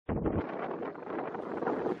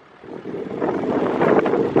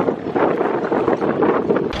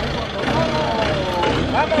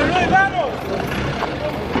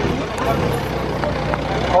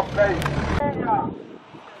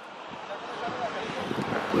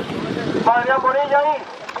Adrián Bonilla ahí.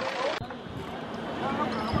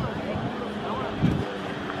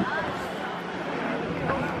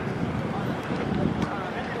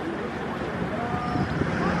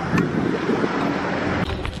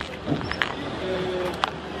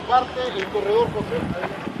 Parte el corredor José.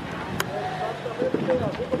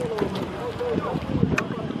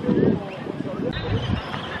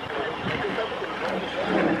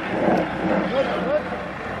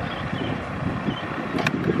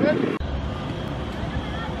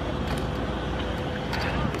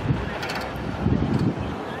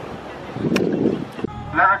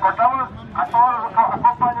 Le recordamos a todos los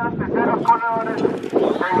compañeros terceros corredores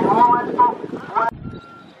en ningún momento fue...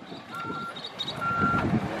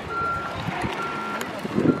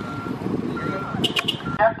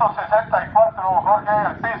 164 Jorge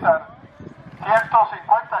Alpizar,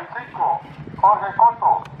 155 Jorge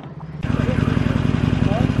Coto.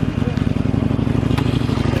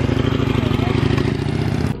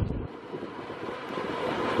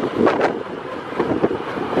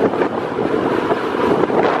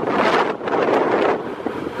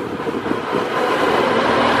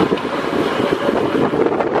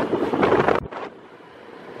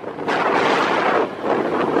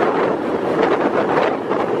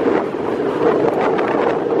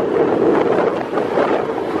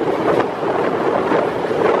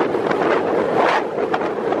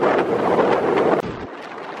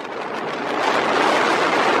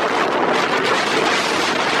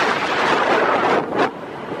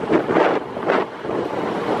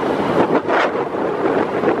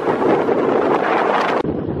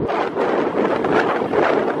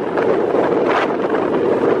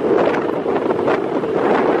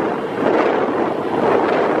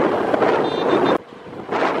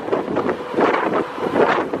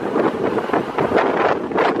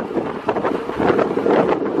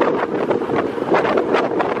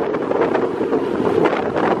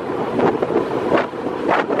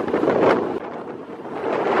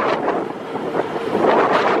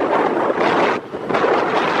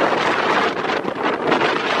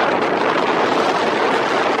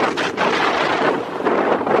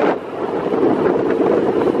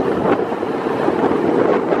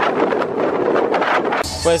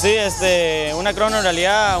 Pues sí, una crono en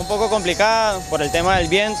realidad un poco complicada por el tema del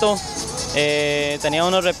viento. Tenía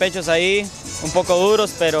unos repechos ahí un poco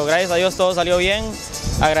duros, pero gracias a Dios todo salió bien.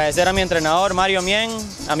 Agradecer a mi entrenador Mario Mien,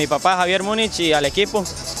 a mi papá Javier Múnich y al equipo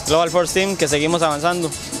Global Force Team que seguimos avanzando.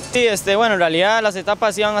 Sí, bueno, en realidad las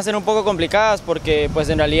etapas iban a ser un poco complicadas porque pues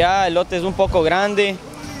en realidad el lote es un poco grande,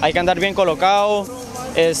 hay que andar bien colocado,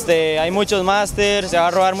 hay muchos máster, se va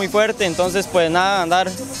a rodar muy fuerte, entonces pues nada,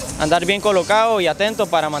 andar bien colocado y atento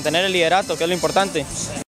para mantener el liderato, que es lo importante.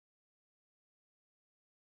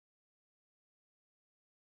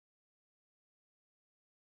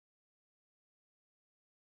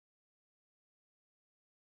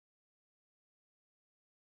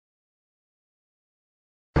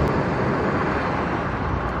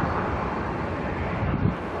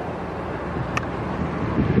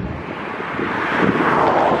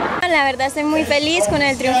 La verdad estoy muy feliz con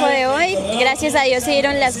el triunfo de hoy, gracias a Dios se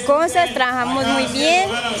dieron las cosas, trabajamos muy bien,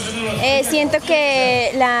 siento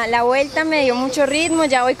que la vuelta me dio mucho ritmo,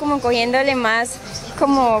 ya voy como cogiéndole más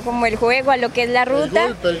como el juego a lo que es la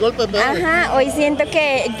ruta. El golpe. Ajá, hoy siento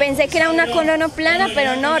que pensé que era una colono plana,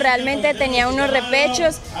 pero no, realmente tenía unos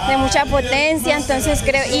repechos de mucha potencia, entonces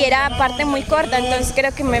creo, y era parte muy corta, entonces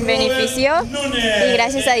creo que me benefició y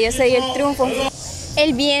gracias a Dios se dio el triunfo.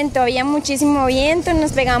 El viento, había muchísimo viento,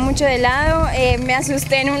 nos pegaba mucho de lado, me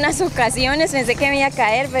asusté en unas ocasiones, pensé que me iba a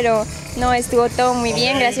caer, pero no, estuvo todo muy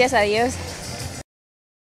bien, gracias a Dios.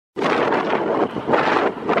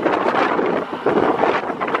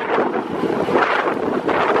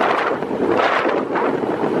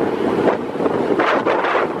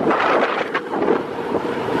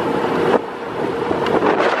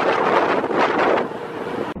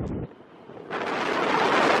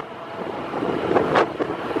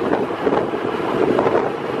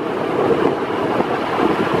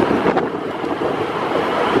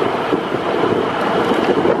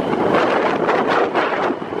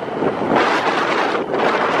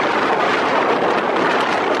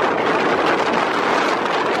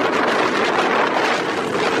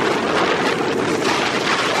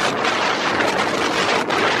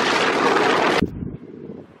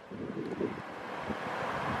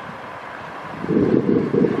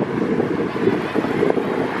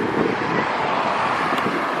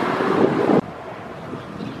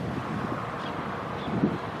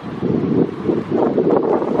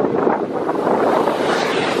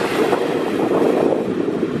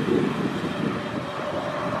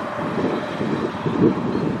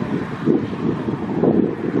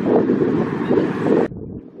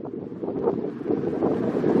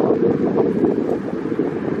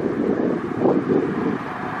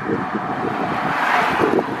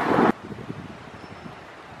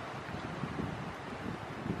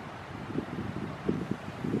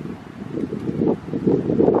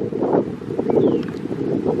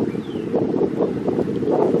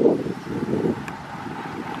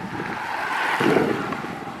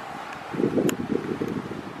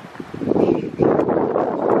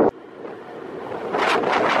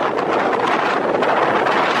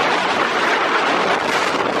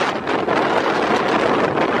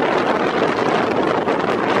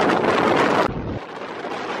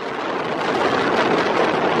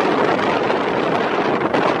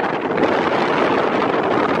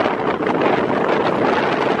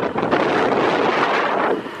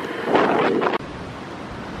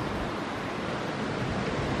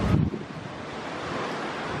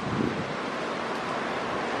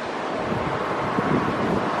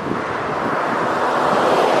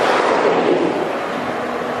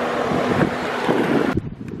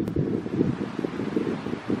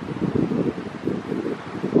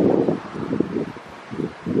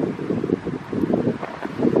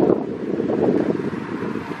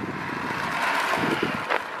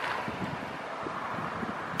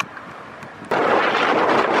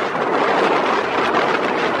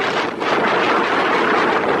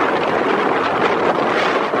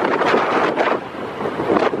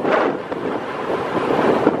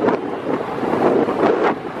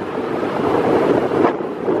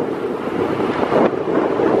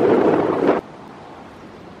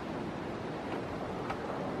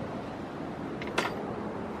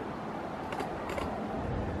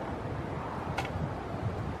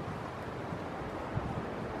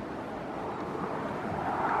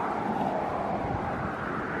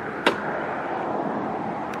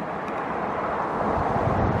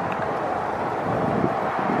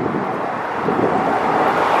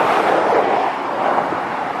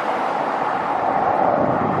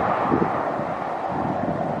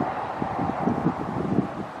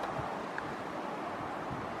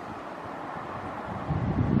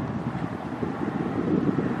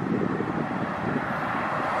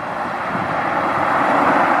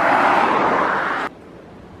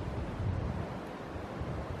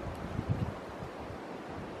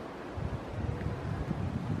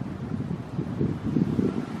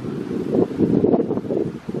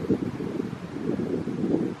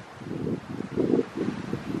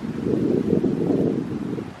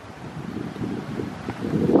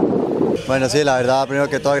 Bueno, sí, la verdad, primero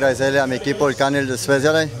que todo agradecerle a mi equipo, el Canel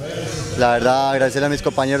Special. La verdad, agradecerle a mis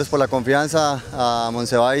compañeros por la confianza, a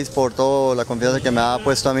Monsiváis por toda la confianza que me ha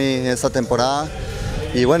puesto a mí en esta temporada.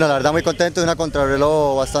 Y bueno, la verdad muy contento, de una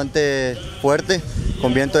contrarreloj bastante fuerte,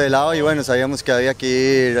 con viento de lado, y bueno, sabíamos que había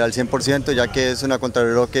que ir al 100%, ya que es una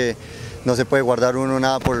contrarreloj que no se puede guardar uno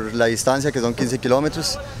nada por la distancia, que son 15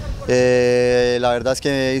 kilómetros. La verdad es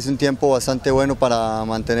que hice un tiempo bastante bueno para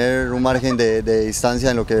mantener un margen de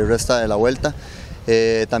distancia en lo que resta de la vuelta.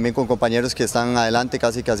 También con compañeros que están adelante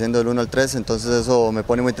casi que haciendo del 1 al 3, entonces eso me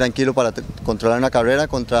pone muy tranquilo para controlar una carrera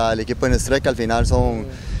contra el equipo en Strike, que al final son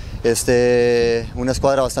una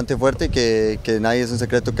escuadra bastante fuerte, que nadie es un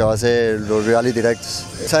secreto que va a ser los rivales directos.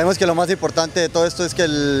 Sabemos que lo más importante de todo esto es que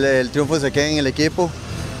el triunfo se quede en el equipo.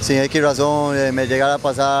 Si X razón me llegara a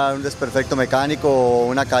pasar un desperfecto mecánico o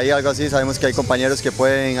una caída, algo así, sabemos que hay compañeros que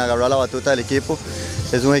pueden agarrar la batuta del equipo.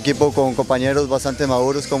 Es un equipo con compañeros bastante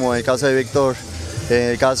maduros, como en el caso de Víctor, en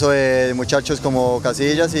el caso de muchachos como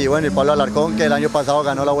Casillas y bueno, y Pablo Alarcón, que el año pasado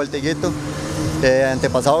ganó la Vuelta Higuito,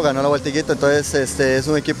 antepasado ganó la Vuelta Higuito. Entonces es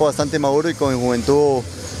un equipo bastante maduro y con juventud,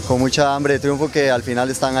 con mucha hambre de triunfo, que al final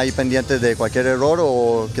están ahí pendientes de cualquier error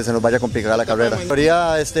o que se nos vaya a complicar la carrera. En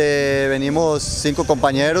teoría venimos 5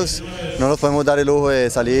 compañeros, no nos podemos dar el lujo de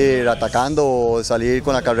salir atacando o salir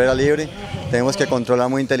con la carrera libre. Tenemos que controlar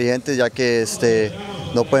muy inteligentes, ya que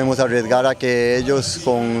no podemos arriesgar a que ellos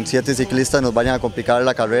con 7 ciclistas nos vayan a complicar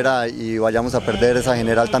la carrera y vayamos a perder esa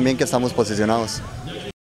general también, que estamos posicionados.